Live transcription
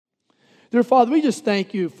Dear Father, we just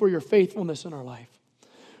thank you for your faithfulness in our life.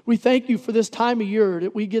 We thank you for this time of year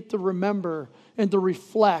that we get to remember and to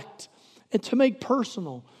reflect and to make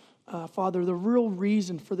personal, Father, the real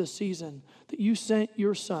reason for this season that you sent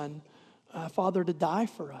your Son, Father, to die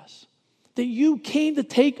for us. That you came to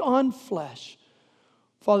take on flesh,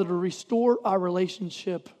 Father, to restore our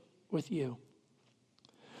relationship with you.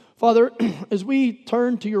 Father, as we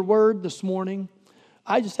turn to your word this morning,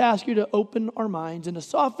 I just ask you to open our minds and to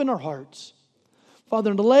soften our hearts. Father,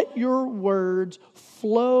 and to let your words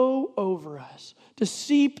flow over us, to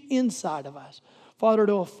seep inside of us. Father,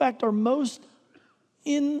 to affect our most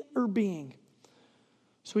inner being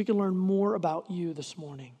so we can learn more about you this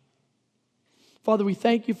morning. Father, we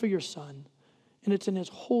thank you for your Son, and it's in his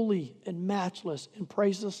holy and matchless and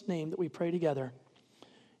priceless name that we pray together.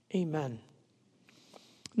 Amen.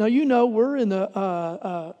 Now, you know we're in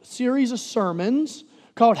the series of sermons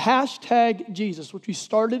called #Jesus, which we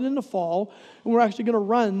started in the fall, and we're actually going to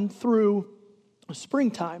run through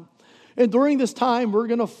springtime. And during this time, we're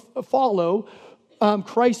going to follow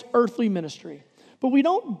Christ's earthly ministry. But we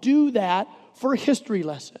don't do that for a history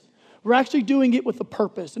lesson. We're actually doing it with a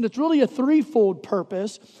purpose, and it's really a threefold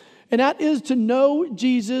purpose, and that is to know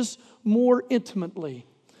Jesus more intimately,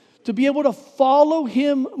 to be able to follow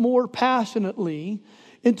him more passionately,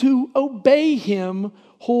 and to obey him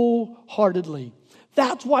wholeheartedly.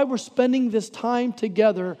 That's why we're spending this time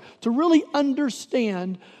together, to really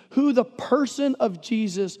understand who the person of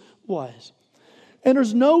Jesus was. And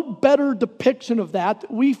there's no better depiction of that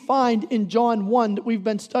we find in John 1 that we've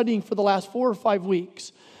been studying for the last 4 or 5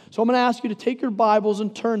 weeks. So I'm going to ask you to take your Bibles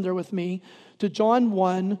and turn there with me to John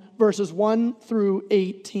 1, verses 1 through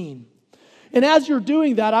 18. And as you're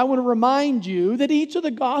doing that, I want to remind you that each of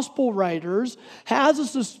the gospel writers has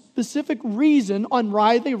a specific reason on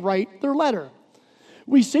why they write their letter.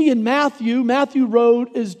 We see in Matthew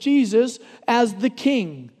wrote as Jesus as the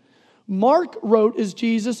King. Mark wrote as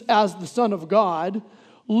Jesus as the Son of God.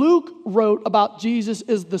 Luke wrote about Jesus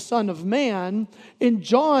as the Son of Man. And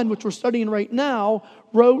John, which we're studying right now,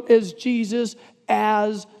 wrote as Jesus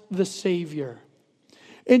as the Savior.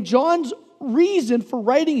 And John's reason for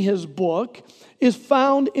writing his book is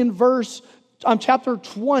found in chapter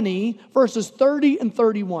 20, verses 30 and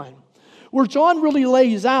 31. Where John really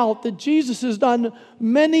lays out that Jesus has done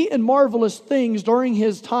many and marvelous things during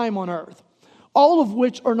his time on earth, all of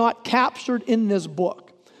which are not captured in this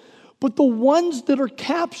book. But the ones that are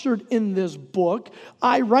captured in this book,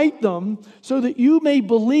 I write them so that you may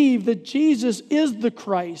believe that Jesus is the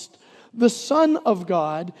Christ, the Son of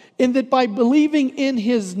God, and that by believing in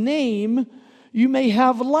his name, you may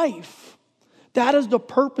have life. That is the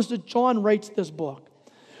purpose that John writes this book.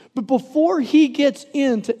 But before he gets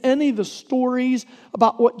into any of the stories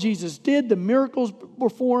about what Jesus did, the miracles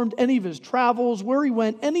performed, any of his travels, where he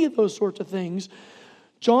went, any of those sorts of things,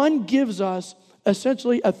 John gives us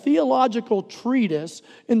essentially a theological treatise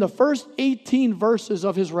in the first 18 verses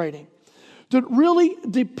of his writing that really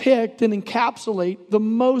depict and encapsulate the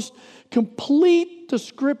most complete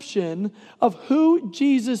description of who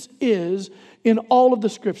Jesus is in all of the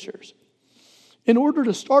scriptures. In order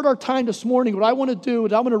to start our time this morning, what I want to do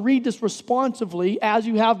is I want to read this responsively, as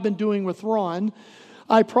you have been doing with Ron.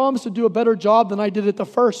 I promise to do a better job than I did at the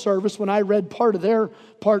first service when I read part of their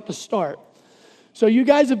part to start. So you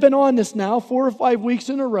guys have been on this now 4 or 5 weeks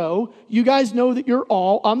in a row. You guys know that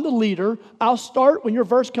I'm the leader. I'll start when your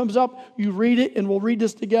verse comes up. You read it, and we'll read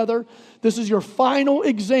this together. This is your final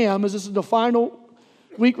exam, as this is the final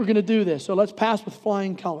week we're going to do this. So let's pass with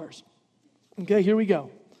flying colors. Okay, here we go.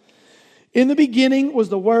 In the beginning was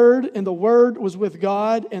the Word, and the Word was with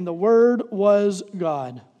God, and the Word was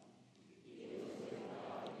God.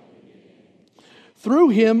 Through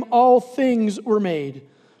him all things were made.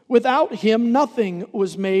 Without him nothing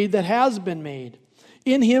was made that has been made.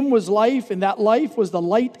 In him was life, and that life was the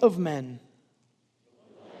light of men.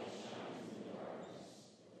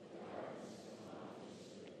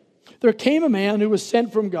 There came a man who was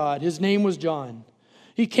sent from God. His name was John.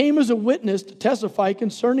 He came as a witness to testify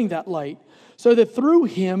concerning that light, so that through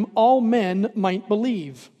him all men might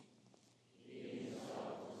believe.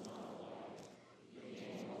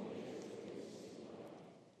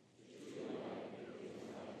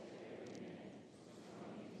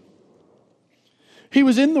 He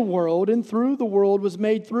was in the world, and through the world was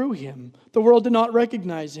made through him. The world did not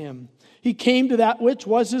recognize him. He came to that which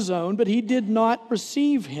was his own, but he did not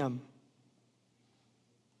receive him.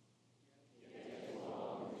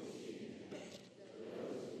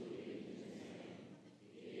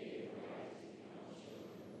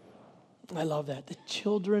 I love that. The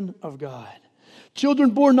children of God.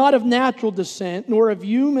 Children born not of natural descent, nor of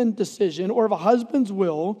human decision, or of a husband's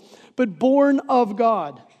will, but born of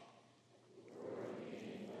God.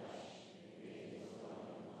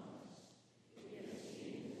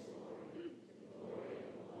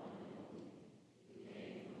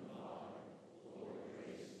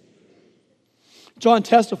 John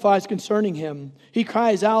testifies concerning him. He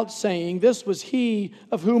cries out, saying, "This was he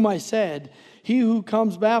of whom I said, he who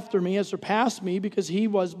comes after me has surpassed me, because he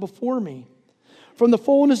was before me." From the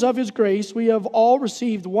fullness of his grace, we have all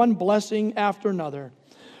received one blessing after another.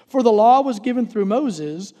 For the law was given through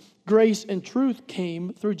Moses, grace and truth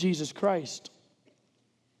came through Jesus Christ.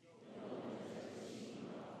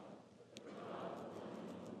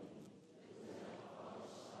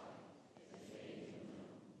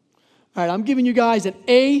 All right, I'm giving you guys an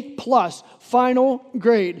A+ final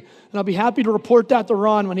grade, and I'll be happy to report that to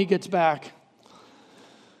Ron when he gets back.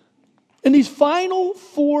 In these final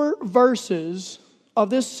 4 verses of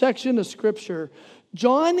this section of Scripture,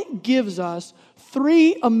 John gives us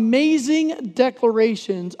 3 amazing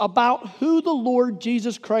declarations about who the Lord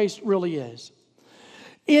Jesus Christ really is.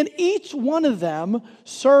 And each one of them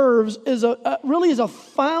serves as a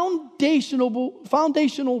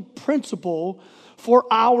foundational principle for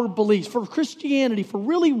our beliefs, for Christianity, for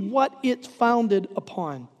really what it's founded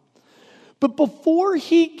upon. But before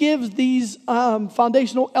he gives these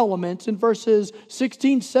foundational elements in verses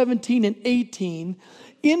 16, 17, and 18,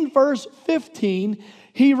 in verse 15,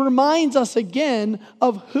 he reminds us again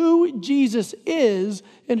of who Jesus is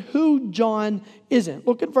and who John isn't.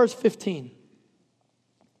 Look at verse 15.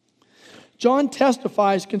 John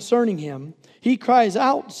testifies concerning him. He cries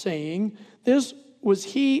out, saying, "This was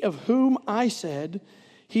he of whom I said,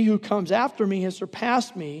 he who comes after me has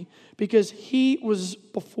surpassed me, because he was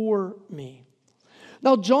before me."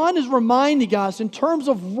 Now, John is reminding us, in terms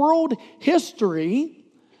of world history,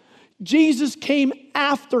 Jesus came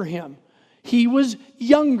after him. He was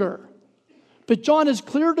younger. But John is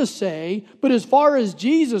clear to say, but as far as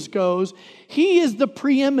Jesus goes, he is the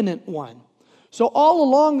preeminent one. So all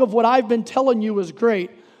along of what I've been telling you is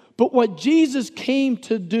great, but what Jesus came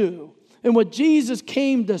to do, and what Jesus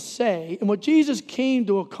came to say, and what Jesus came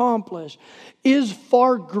to accomplish is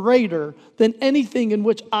far greater than anything in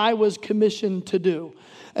which I was commissioned to do.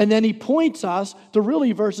 And then he points us to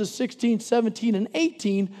really verses 16, 17, and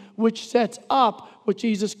 18, which sets up what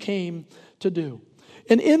Jesus came to do.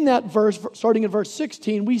 And in that verse, starting in verse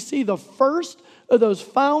 16, we see the first of those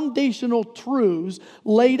foundational truths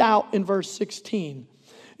laid out in verse 16.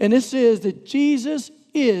 And this is that Jesus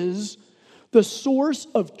is the source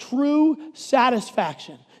of true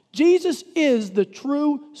satisfaction. Jesus is the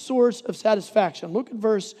true source of satisfaction. Look at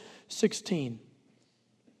verse 16.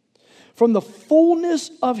 From the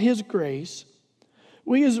fullness of his grace,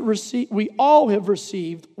 we all have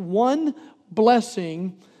received one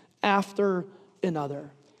blessing after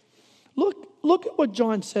another. Look at what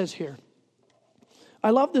John says here. I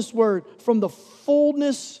love this word, from the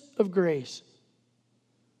fullness of grace.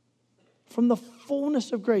 From the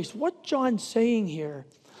fullness of grace. What John's saying here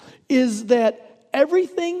is that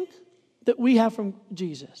everything that we have from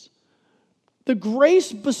Jesus, the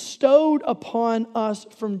grace bestowed upon us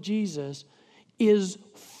from Jesus, is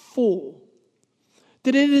full.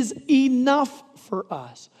 That it is enough for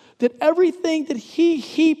us. That everything that he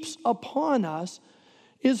heaps upon us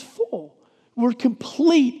is full. We're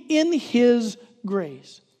complete in his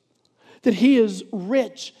grace. That he is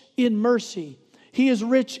rich in mercy. He is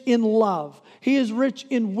rich in love. He is rich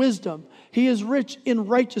in wisdom. He is rich in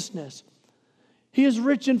righteousness. He is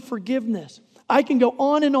rich in forgiveness. I can go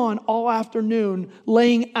on and on all afternoon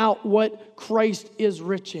laying out what Christ is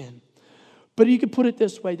rich in. But you could put it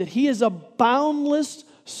this way, that he is a boundless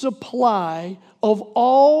supply of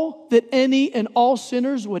all that any and all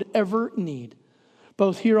sinners would ever need,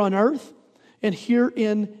 both here on earth and here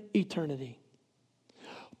in eternity.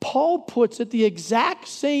 Paul puts it the exact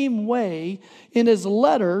same way in his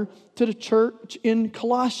letter to the church in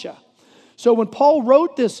Colossia. So when Paul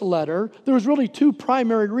wrote this letter, there was really 2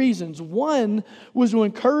 primary reasons. One was to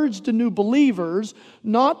encourage the new believers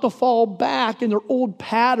not to fall back in their old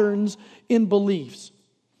patterns in beliefs.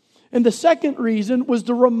 And the second reason was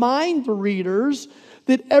to remind the readers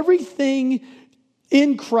that everything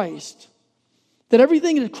in Christ, that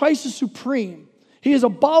everything in Christ is supreme. He is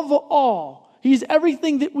above all. He's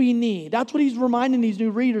everything that we need. That's what he's reminding these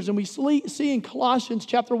new readers. And we see in Colossians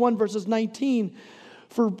chapter 1, verses 19,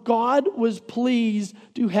 for God was pleased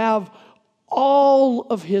to have all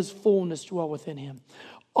of his fullness dwell within him.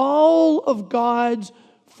 All of God's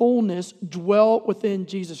fullness dwelt within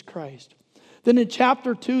Jesus Christ. Then in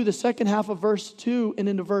chapter 2, the second half of verse 2 and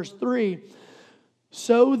into verse 3,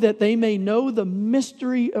 so that they may know the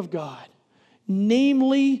mystery of God,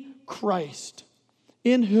 namely Christ,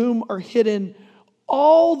 in whom are hidden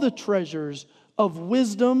all the treasures of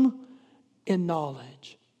wisdom and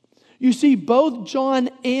knowledge. You see, both John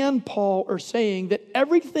and Paul are saying that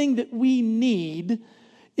everything that we need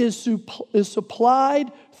is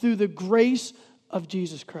supplied through the grace of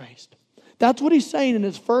Jesus Christ. That's what he's saying in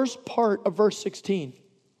his first part of verse 16.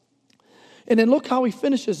 And then look how he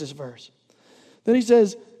finishes this verse. Then he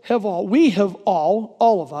says, we have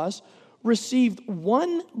all of us, received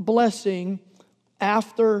one blessing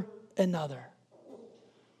after another.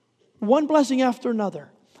 One blessing after another.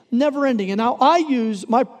 Never ending. And now I use,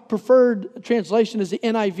 my preferred translation is the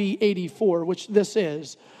NIV 84, which this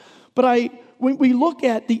is. But when we look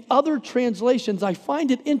at the other translations, I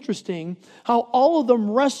find it interesting how all of them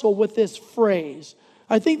wrestle with this phrase.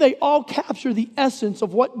 I think they all capture the essence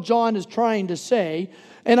of what John is trying to say.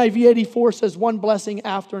 NIV 84 says one blessing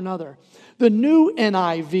after another. The new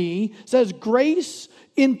NIV says grace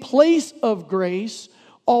in place of grace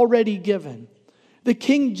already given. The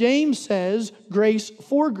King James says grace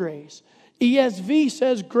for grace. ESV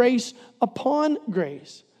says grace upon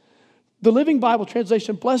grace. The Living Bible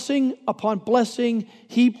translation, blessing upon blessing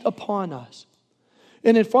heaped upon us.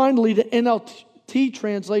 And then finally, the NLT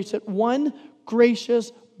translates it, one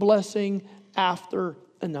gracious blessing after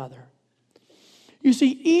another. You see,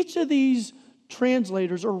 each of these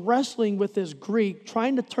translators are wrestling with this Greek,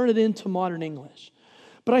 trying to turn it into modern English.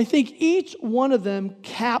 But I think each one of them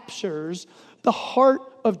captures the heart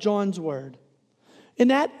of John's word.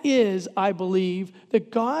 And that is, I believe,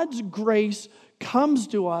 that God's grace comes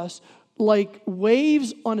to us like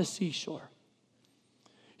waves on a seashore.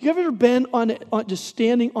 You ever been just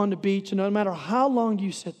standing on the beach, and no matter how long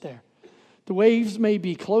you sit there, the waves may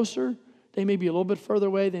be closer, they may be a little bit further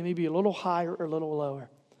away, they may be a little higher or a little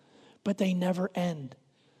lower, but they never end.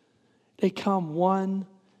 They come one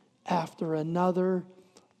after another,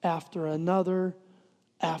 after another,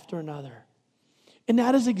 after another. And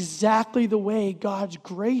that is exactly the way God's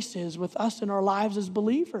grace is with us in our lives as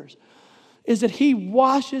believers, is that He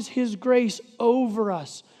washes His grace over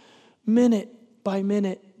us minute by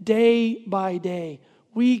minute, day by day,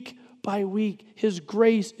 week by week. His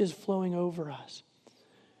grace is flowing over us.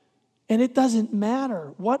 And it doesn't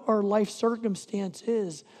matter what our life circumstance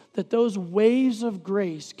is, that those waves of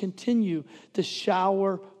grace continue to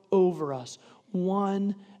shower over us,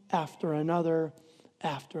 one after another,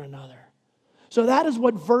 after another. So that is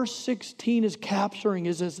what verse 16 is capturing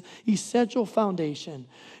as this essential foundation,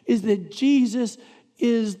 is that Jesus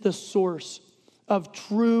is the source of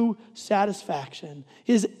true satisfaction.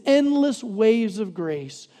 His endless waves of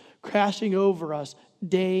grace crashing over us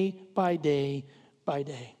day by day by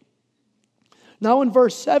day. Now in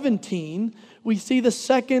verse 17, we see the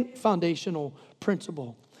second foundational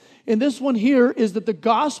principle. And this one here is that the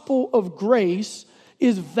gospel of grace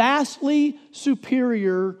is vastly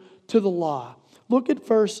superior to the law. Look at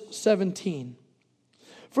verse 17.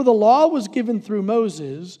 For the law was given through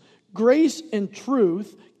Moses, grace and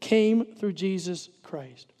truth came through Jesus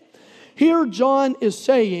Christ. Here John is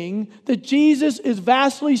saying that Jesus is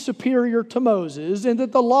vastly superior to Moses and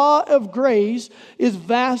that the law of grace is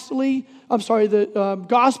the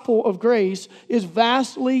gospel of grace is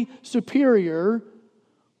vastly superior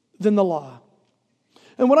than the law.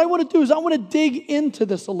 And what I want to do is I want to dig into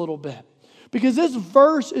this a little bit, because this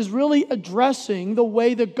verse is really addressing the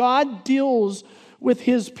way that God deals with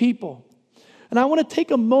His people. And I want to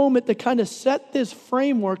take a moment to kind of set this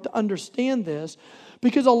framework to understand this,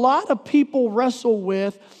 because a lot of people wrestle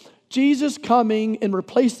with Jesus coming and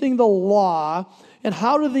replacing the law, and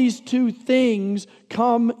how do these two things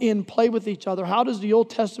come in play with each other? How does the Old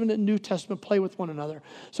Testament and New Testament play with one another?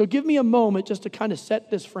 So give me a moment just to kind of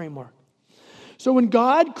set this framework. So when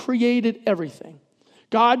God created everything,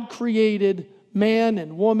 God created man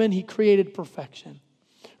and woman, He created perfection.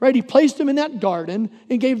 Right? He placed them in that garden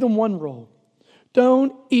and gave them one rule.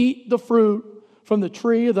 Don't eat the fruit from the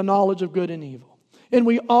tree of the knowledge of good and evil. And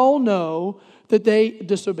we all know that they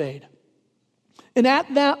disobeyed. And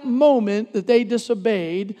at that moment that they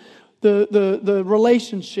disobeyed, the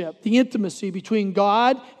relationship, the intimacy between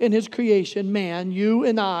God and His creation, man, you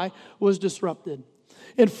and I, was disrupted.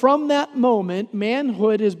 And from that moment,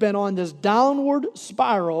 manhood has been on this downward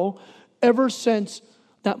spiral ever since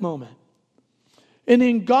that moment. And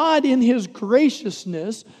then God, in His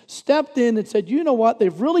graciousness, stepped in and said, you know what?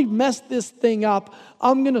 They've really messed this thing up.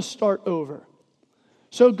 I'm going to start over.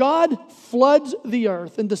 So God floods the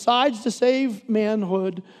earth and decides to save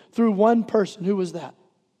manhood through one person. Who was that?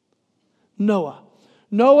 Noah.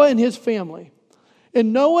 Noah and his family.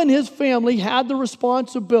 And Noah and his family had the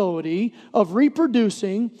responsibility of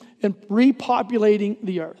reproducing and repopulating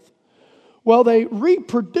the earth. Well, they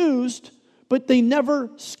reproduced, but they never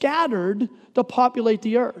scattered to populate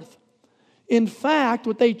the earth. In fact,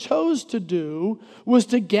 what they chose to do was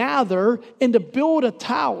to gather and to build a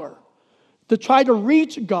tower to try to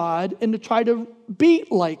reach God and to try to be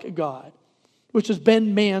like God, which has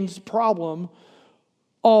been man's problem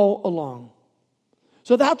all along.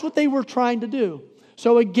 So that's what they were trying to do.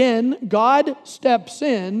 So again, God steps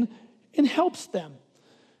in and helps them.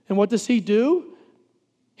 And what does he do?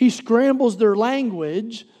 He scrambles their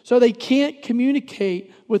language so they can't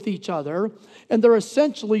communicate with each other, and they're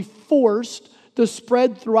essentially forced to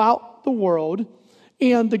spread throughout the world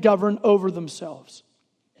and to govern over themselves.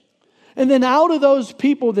 And then out of those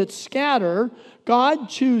people that scatter, God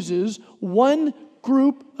chooses one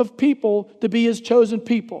group of people to be his chosen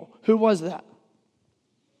people. Who was that?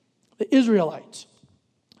 The Israelites.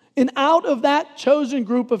 And out of that chosen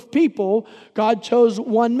group of people, God chose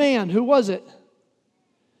one man. Who was it?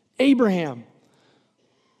 Abraham.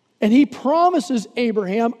 And he promises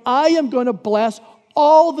Abraham, I am going to bless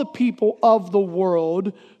all the people of the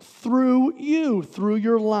world through you, through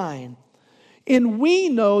your line. And we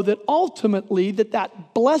know that ultimately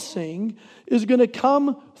that blessing is going to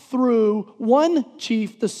come through one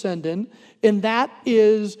chief descendant, and that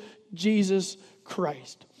is Jesus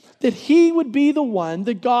Christ. That he would be the one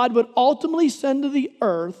that God would ultimately send to the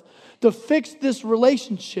earth to fix this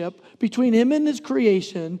relationship between him and his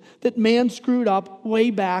creation that man screwed up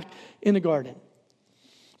way back in the garden.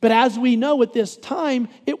 But as we know at this time,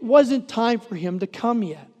 it wasn't time for him to come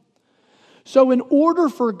yet. So in order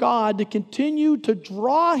for God to continue to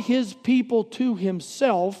draw his people to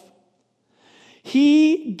himself,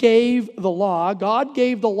 he gave the law. God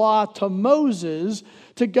gave the law to Moses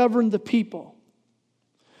to govern the people.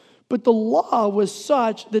 But the law was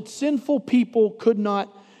such that sinful people could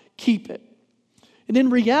not keep it. And in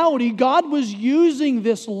reality, God was using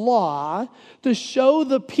this law to show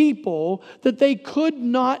the people that they could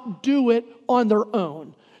not do it on their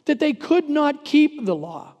own, that they could not keep the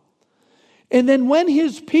law. And then when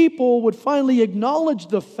his people would finally acknowledge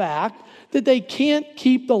the fact that they can't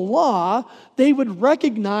keep the law, they would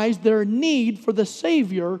recognize their need for the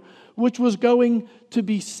Savior, which was going to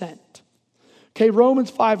be sent. Okay,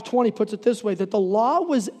 Romans 5:20 puts it this way, that the law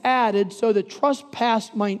was added so that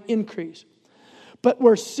trespass might increase. But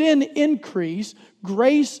where sin increased,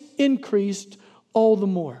 grace increased all the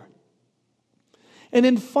more. And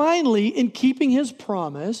then finally, in keeping his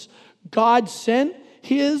promise, God sent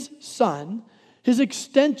his Son, his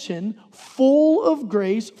extension, full of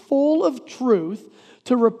grace, full of truth,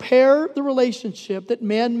 to repair the relationship that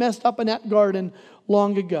man messed up in that garden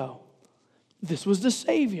long ago. This was the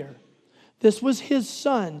Savior. This was his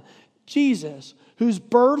Son, Jesus, whose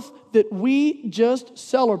birth that we just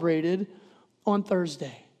celebrated on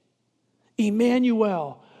Thursday.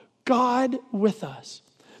 Emmanuel, God with us.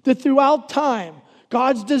 That throughout time,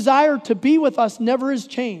 God's desire to be with us never has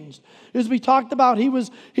changed. As we talked about, he was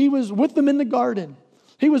with them in the garden.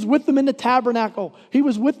 He was with them in the tabernacle. He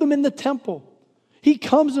was with them in the temple. He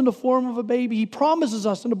comes in the form of a baby. He promises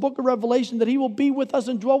us in the book of Revelation that he will be with us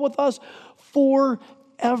and dwell with us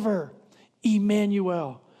forever.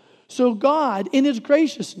 Emmanuel. So God, in his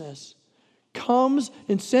graciousness, comes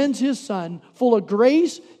and sends his Son full of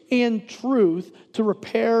grace and truth to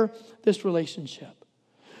repair this relationship.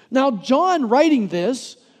 Now, John writing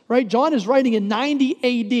this, right? John is writing in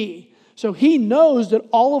 90 AD. So he knows that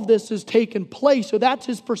all of this has taken place. So that's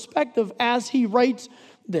his perspective as he writes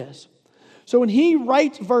this. So when he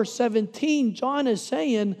writes verse 17, John is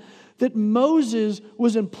saying that Moses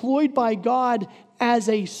was employed by God as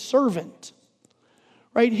a servant.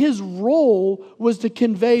 Right? His role was to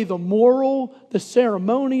convey the moral, the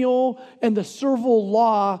ceremonial, and the civil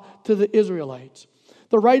law to the Israelites.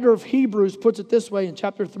 The writer of Hebrews puts it this way in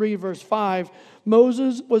chapter 3, verse 5.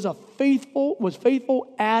 Moses was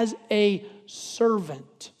faithful as a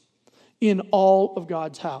servant in all of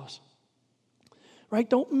God's house. Right?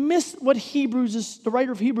 Don't miss what the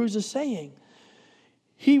writer of Hebrews is saying.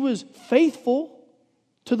 He was faithful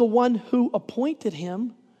to the one who appointed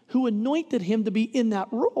him, who anointed him to be in that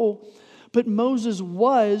role, but Moses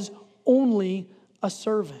was only a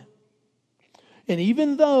servant. And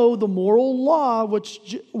even though the moral law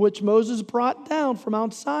which Moses brought down from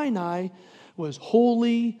Mount Sinai was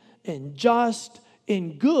holy and just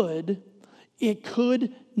and good, it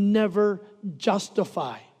could never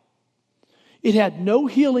justify. It had no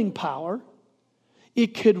healing power.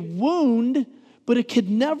 It could wound, but it could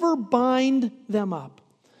never bind them up.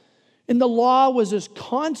 And the law was this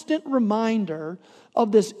constant reminder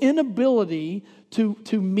of this inability to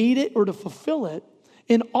meet it or to fulfill it,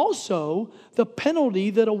 and also the penalty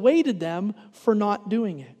that awaited them for not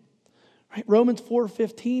doing it. Right? Romans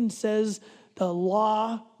 4:15 says the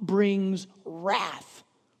law brings wrath.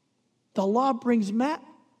 The law brings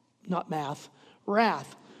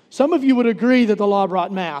wrath. Some of you would agree that the law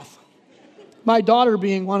brought math. My daughter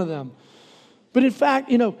being one of them. But in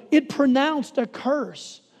fact, it pronounced a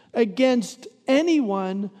curse against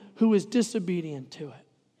anyone who is disobedient to it.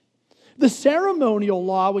 The ceremonial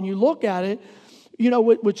law, when you look at it,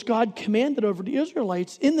 which God commanded over the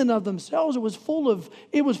Israelites, in and of themselves, it was full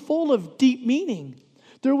of deep meaning.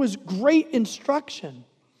 There was great instruction.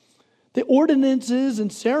 The ordinances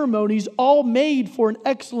and ceremonies all made for an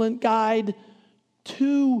excellent guide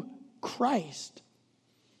to Christ.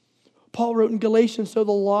 Paul wrote in Galatians, so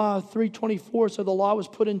the law, 3:24, so the law was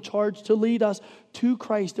put in charge to lead us to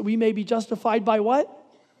Christ, that we may be justified by what?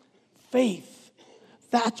 Faith.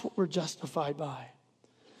 That's what we're justified by.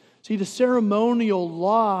 See, the ceremonial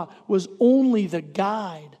law was only the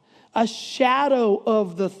guide, a shadow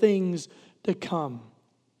of the things to come.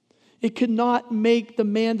 It could not make the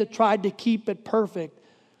man that tried to keep it perfect,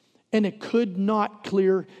 and it could not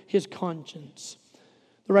clear his conscience.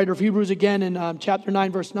 The writer of Hebrews again in chapter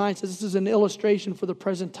 9, verse 9 says this is an illustration for the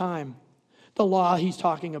present time. The law he's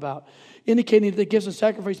talking about, indicating that the gifts of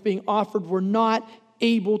sacrifice being offered were not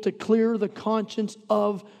able to clear the conscience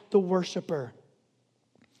of the worshiper.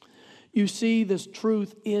 You see, this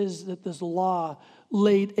truth is that this law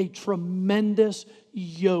laid a tremendous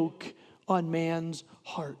yoke on man's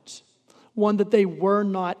hearts, one that they were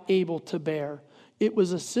not able to bear. It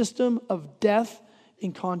was a system of death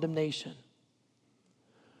and condemnation.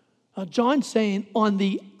 Now, John's saying, on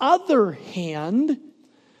the other hand,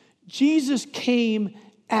 Jesus came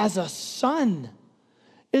as a son,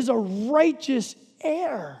 as a righteous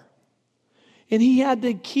heir. And he had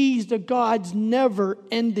the keys to God's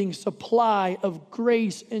never-ending supply of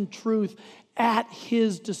grace and truth at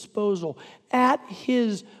his disposal, at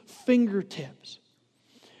his fingertips.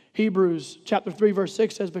 Hebrews chapter 3, verse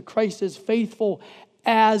 6 says, but Christ is faithful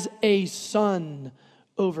as a son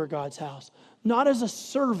over God's house. Not as a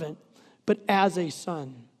servant, but as a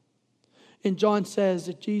son. And John says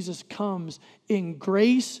that Jesus comes in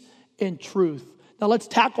grace and truth. Now let's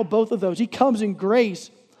tackle both of those. He comes in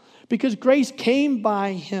grace because grace came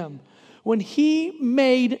by him when he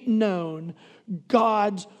made known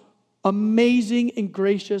God's amazing and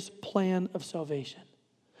gracious plan of salvation.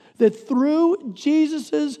 That through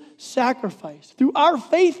Jesus' sacrifice, through our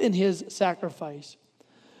faith in his sacrifice,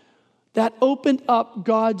 that opened up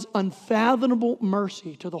God's unfathomable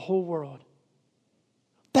mercy to the whole world.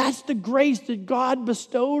 That's the grace that God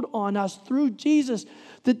bestowed on us through Jesus,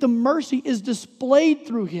 that the mercy is displayed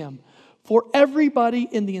through him for everybody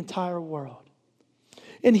in the entire world.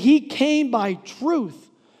 And he came by truth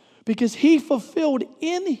because he fulfilled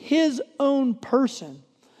in his own person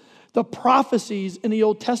the prophecies in the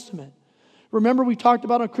Old Testament. Remember, we talked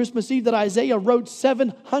about on Christmas Eve that Isaiah wrote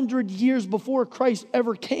 700 years before Christ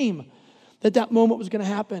ever came, that moment was going to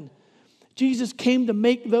happen. Jesus came to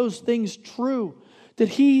make those things true, that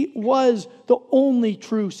he was the only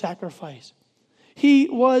true sacrifice. He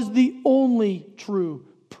was the only true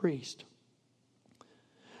priest.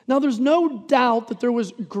 Now, there's no doubt that there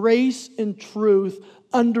was grace and truth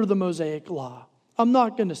under the Mosaic law. I'm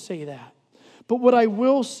not going to say that. But what I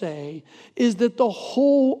will say is that the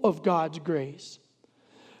whole of God's grace,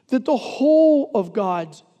 that the whole of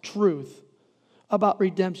God's truth about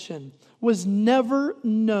redemption was never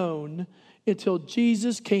known until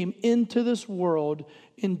Jesus came into this world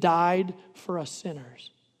and died for us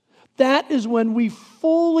sinners. That is when we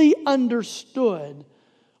fully understood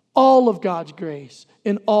all of God's grace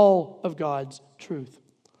and all of God's truth.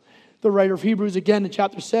 The writer of Hebrews again in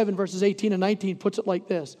chapter 7, verses 18 and 19 puts it like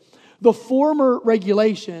this. The former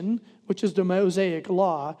regulation, which is the Mosaic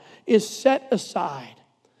law, is set aside.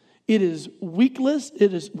 It is weak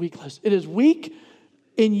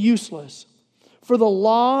and useless. For the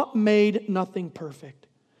law made nothing perfect.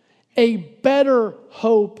 A better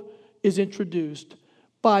hope is introduced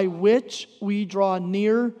by which we draw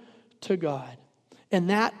near to God. And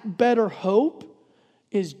that better hope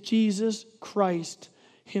is Jesus Christ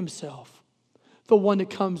himself. The one that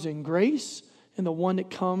comes in grace and the one that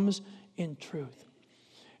comes in truth.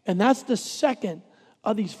 And that's the second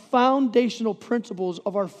of these foundational principles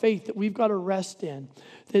of our faith that we've got to rest in.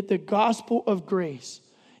 That the gospel of grace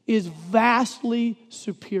is vastly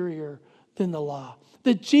superior than the law.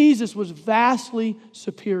 That Jesus was vastly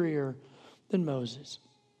superior than Moses.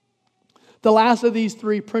 The last of these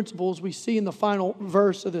three principles we see in the final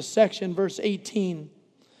verse of this section, verse 18.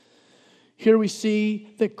 Here we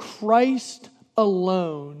see that Christ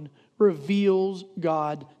alone reveals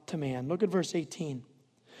God to man. Look at verse 18.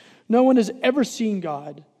 No one has ever seen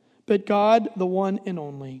God, but God, the one and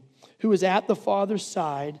only, who is at the Father's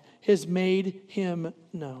side, has made him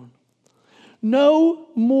known. No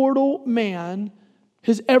mortal man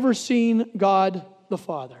has ever seen God the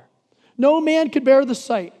Father. No man could bear the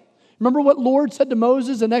sight. Remember what Lord said to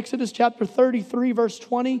Moses in Exodus chapter 33, verse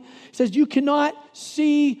 20? He says, you cannot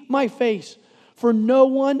see my face, for no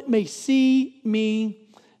one may see me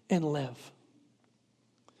and live.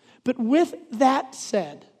 But with that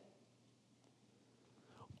said,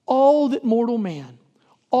 all that mortal man,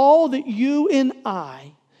 all that you and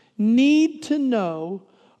I need to know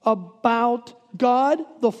about God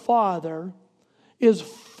the Father is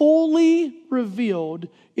fully revealed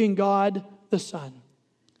in God the Son.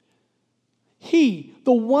 He,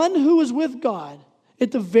 the one who was with God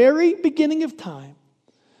at the very beginning of time,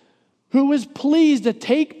 who was pleased to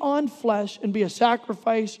take on flesh and be a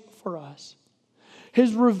sacrifice for us,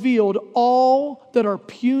 has revealed all that our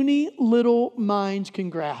puny little minds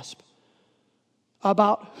can grasp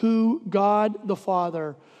about who God the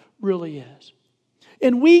Father really is.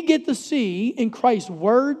 And we get to see in Christ's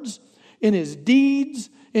words, in his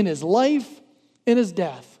deeds, in his life, in his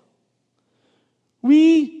death,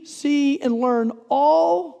 we see and learn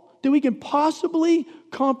all that we can possibly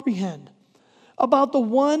comprehend about the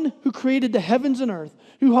one who created the heavens and earth,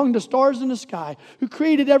 who hung the stars in the sky, who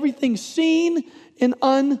created everything seen and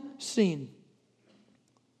unseen.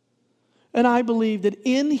 And I believe that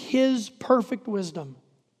in his perfect wisdom,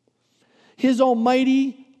 his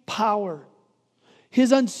almighty power,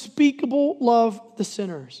 his unspeakable love for the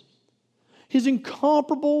sinners, his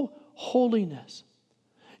incomparable holiness,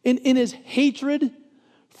 in his hatred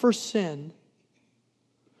for sin,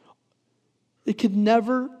 it could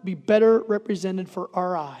never be better represented for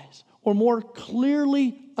our eyes or more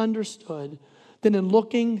clearly understood than in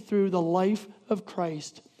looking through the life of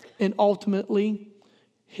Christ and ultimately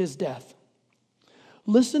his death.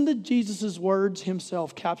 Listen to Jesus' words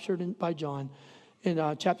himself captured by John in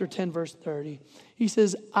chapter 10, verse 30. He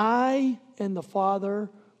says, I and the Father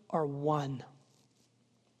are one.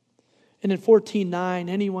 And in 14:9,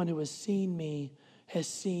 anyone who has seen me has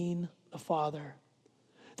seen the Father.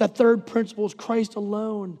 That third principle is Christ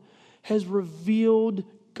alone has revealed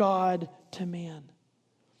God to man.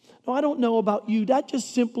 Now, I don't know about you. That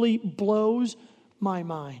just simply blows my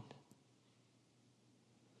mind.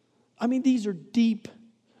 I mean, these are deep,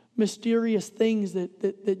 mysterious things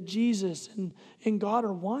that Jesus and God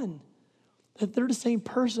are one. That they're the same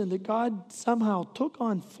person, that God somehow took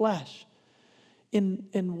on flesh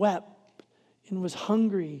and wept and was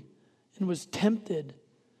hungry and was tempted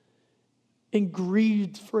and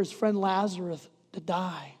grieved for his friend Lazarus to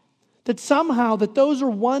die. That somehow that those are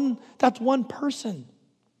one, that's one person.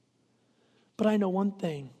 But I know one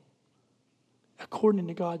thing, according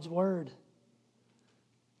to God's word,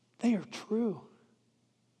 they are true.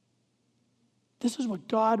 This is what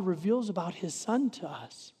God reveals about his Son to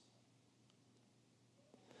us.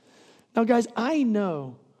 Now, guys, I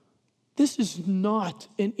know this is not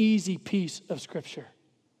an easy piece of Scripture.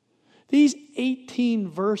 These 18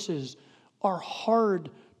 verses are hard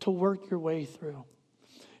to work your way through.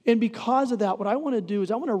 And because of that, what I want to do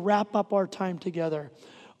is I want to wrap up our time together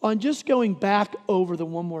on just going back over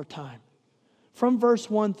them one more time. From verse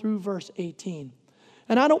 1 through verse 18.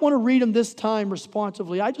 And I don't want to read them this time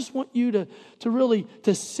responsively. I just want you to really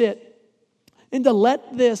to sit and to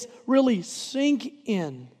let this really sink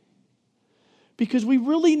in. Because we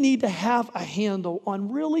really need to have a handle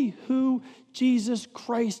on really who Jesus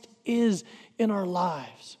Christ is in our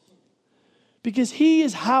lives. Because he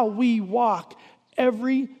is how we walk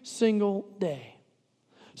every single day.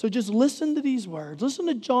 So just listen to these words. Listen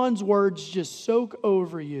to John's words just soak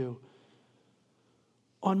over you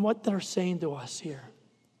on what they're saying to us here.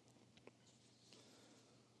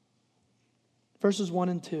 Verses 1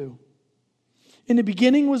 and 2. In the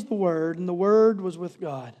beginning was the Word, and the Word was with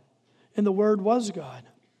God. And the Word was God.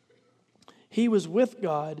 He was with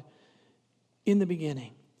God in the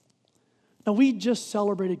beginning. Now, we just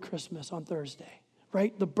celebrated Christmas on Thursday,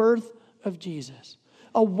 right? The birth of Jesus.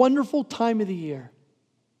 A wonderful time of the year.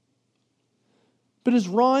 But as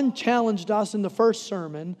Ron challenged us in the first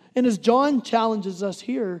sermon, and as John challenges us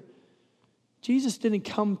here, Jesus didn't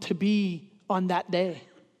come to be on that day.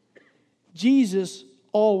 Jesus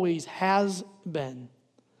always has been.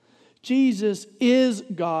 Jesus is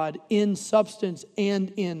God in substance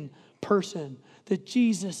and in person. That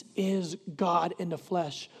Jesus is God in the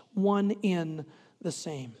flesh, one in the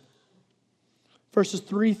same. Verses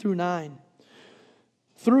 3 through 9.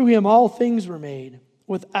 Through him all things were made.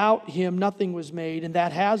 Without him nothing was made, and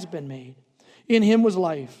that has been made. In him was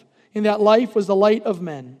life, and that life was the light of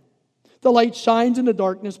men. The light shines in the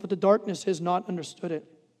darkness, but the darkness has not understood it.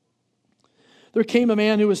 There came a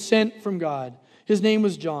man who was sent from God. His name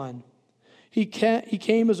was John. He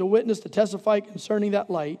came as a witness to testify concerning that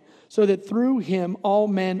light, so that through him all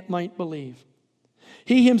men might believe.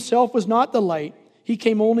 He himself was not the light. He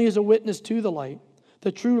came only as a witness to the light.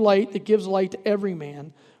 The true light that gives light to every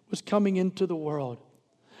man was coming into the world.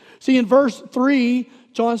 See, in verse 3,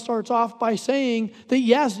 John starts off by saying that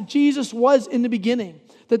yes, Jesus was in the beginning,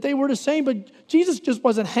 that they were the same, but Jesus just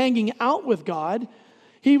wasn't hanging out with God.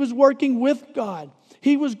 He was working with God.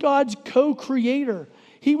 He was God's co-creator.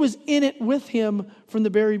 He was in it with him from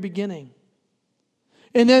the very beginning.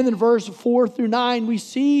 And then in verse 4 through 9, we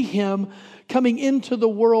see him coming into the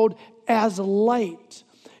world as light.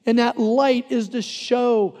 And that light is to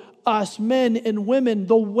show us, men and women,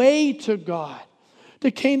 the way to God.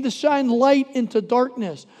 That came to shine light into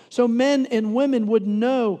darkness, so men and women would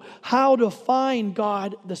know how to find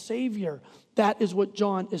God the Savior. That is what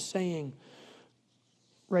John is saying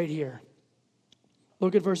right here.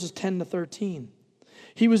 Look at verses 10 to 13.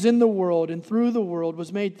 He was in the world, and through the world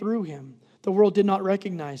was made through him. The world did not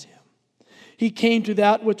recognize him. He came to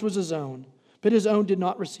that which was his own, but his own did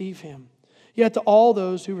not receive him. Yet to all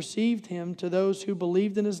those who received him, to those who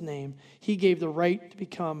believed in his name, he gave the right to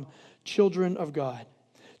become children of God.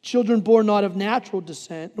 Children born not of natural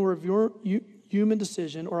descent, nor of your human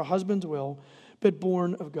decision or a husband's will, but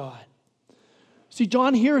born of God. See,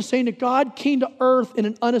 John here is saying that God came to earth in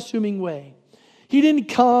an unassuming way. He didn't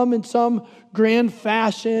come in some grand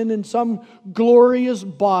fashion, in some glorious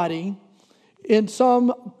body, in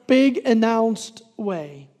some big announced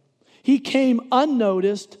way. He came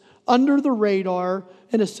unnoticed, under the radar,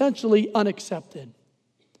 and essentially unaccepted.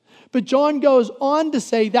 But John goes on to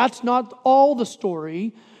say that's not all the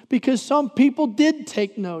story, because some people did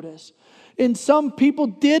take notice. And some people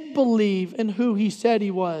did believe in who he said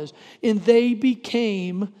he was. And they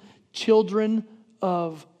became children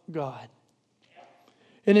of God.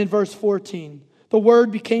 And in verse 14, the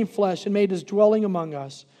Word became flesh and made his dwelling among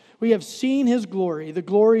us. We have seen his glory, the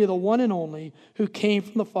glory of the one and only who came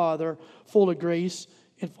from the Father, full of grace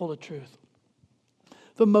and full of truth.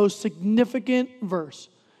 The most significant verse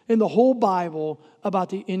in the whole Bible about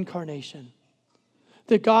the incarnation.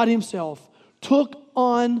 That God himself took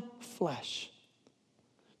on flesh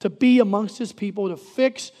to be amongst his people, to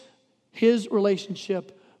fix his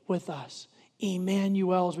relationship with us.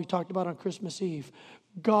 Emmanuel, as we talked about on Christmas Eve.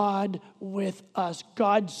 God with us.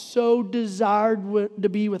 God so desired to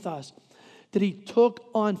be with us that he took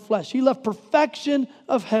on flesh. He left perfection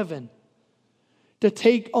of heaven to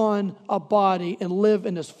take on a body and live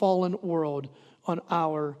in this fallen world on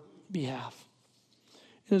our behalf.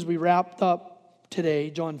 And as we wrapped up today,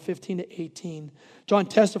 John 15 to 18, John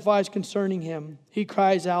testifies concerning him. He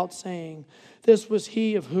cries out saying, "This was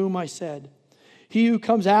he of whom I said, he who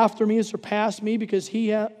comes after me has surpassed me because he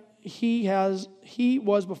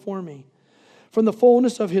was before me. From the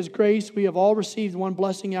fullness of his grace we have all received one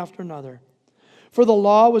blessing after another. For the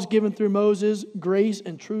law was given through Moses, grace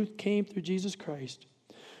and truth came through Jesus Christ.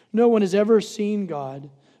 No one has ever seen God,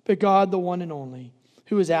 but God, the one and only,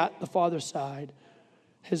 who is at the Father's side,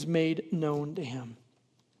 has made known to him."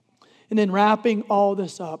 And in wrapping all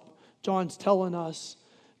this up, John's telling us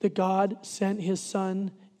that God sent his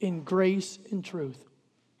Son in grace and truth.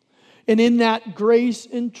 And in that grace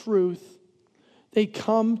and truth, they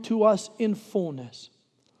come to us in fullness.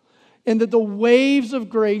 And that the waves of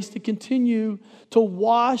grace that continue to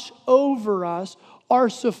wash over us are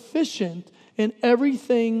sufficient in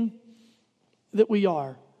everything that we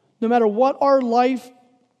are. No matter what our life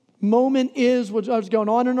moment is, what's going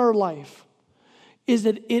on in our life, is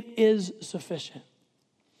that it is sufficient.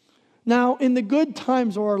 Now, in the good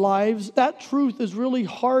times of our lives, that truth is really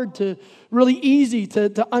easy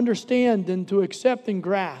to understand and to accept and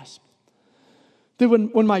grasp. That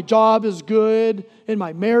when my job is good and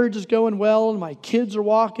my marriage is going well and my kids are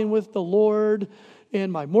walking with the Lord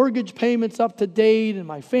and my mortgage payment's up to date and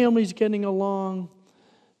my family's getting along,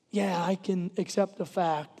 yeah, I can accept the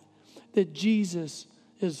fact that Jesus'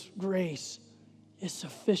 grace is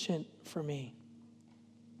sufficient for me.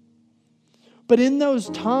 But in those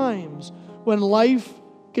times when life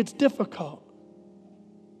gets difficult,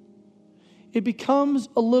 it becomes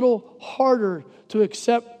a little harder to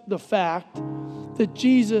accept the fact that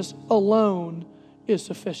Jesus alone is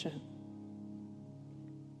sufficient.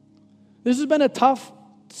 This has been a tough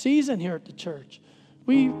season here at the church.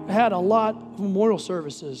 We had a lot of memorial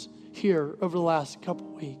services here over the last couple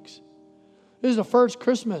of weeks. This is the first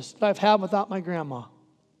Christmas that I've had without my grandma.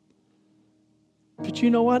 But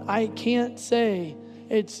you know what? I can't say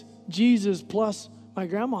it's Jesus plus my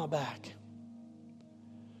grandma back.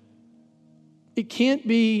 It can't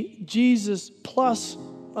be Jesus plus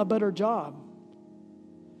a better job.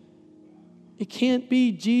 It can't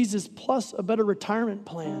be Jesus plus a better retirement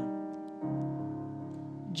plan.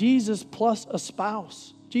 Jesus plus a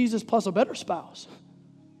spouse. Jesus plus a better spouse.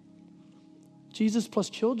 Jesus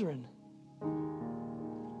plus children.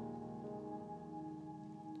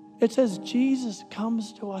 It says Jesus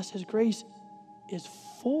comes to us, His grace is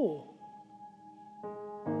full.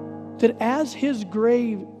 That as His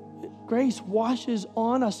grace washes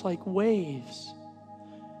on us like waves,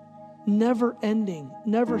 never ending,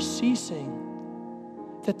 never ceasing,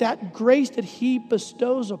 that grace that He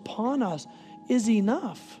bestows upon us is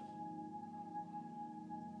enough.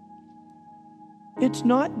 It's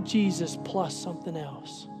not Jesus plus something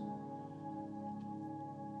else.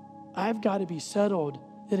 I've got to be settled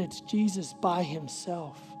that it's Jesus by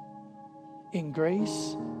Himself in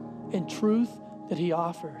grace and truth that He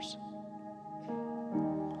offers.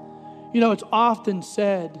 You know, it's often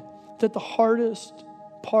said that the hardest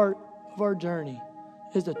part of our journey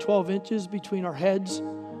is the 12 inches between our heads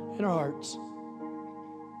and our hearts.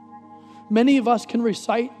 Many of us can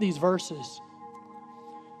recite these verses.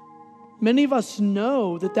 Many of us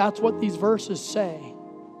know that that's what these verses say.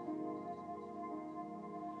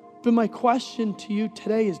 But my question to you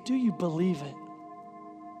today is, do you believe it?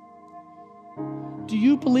 Do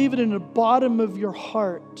you believe it in the bottom of your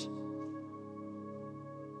heart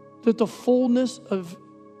that the fullness of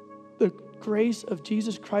the grace of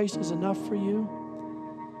Jesus Christ is enough for you?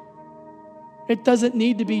 It doesn't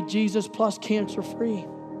need to be Jesus plus cancer-free.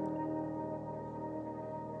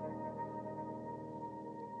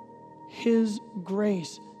 His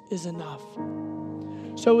grace is enough.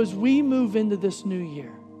 So as we move into this new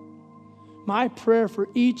year, my prayer for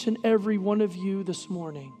each and every one of you this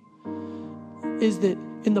morning is that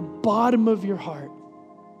in the bottom of your heart,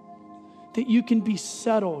 that you can be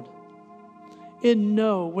settled and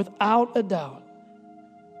know without a doubt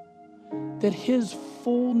that His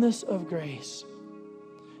fullness of grace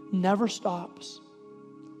never stops.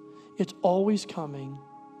 It's always coming,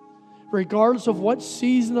 regardless of what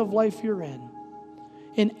season of life you're in.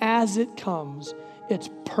 And as it comes, it's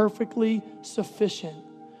perfectly sufficient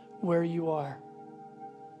where you are.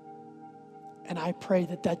 And I pray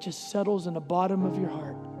that just settles in the bottom of your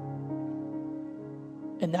heart.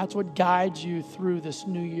 And that's what guides you through this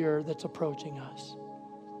new year that's approaching us,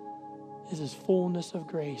 is His fullness of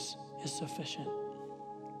grace is sufficient.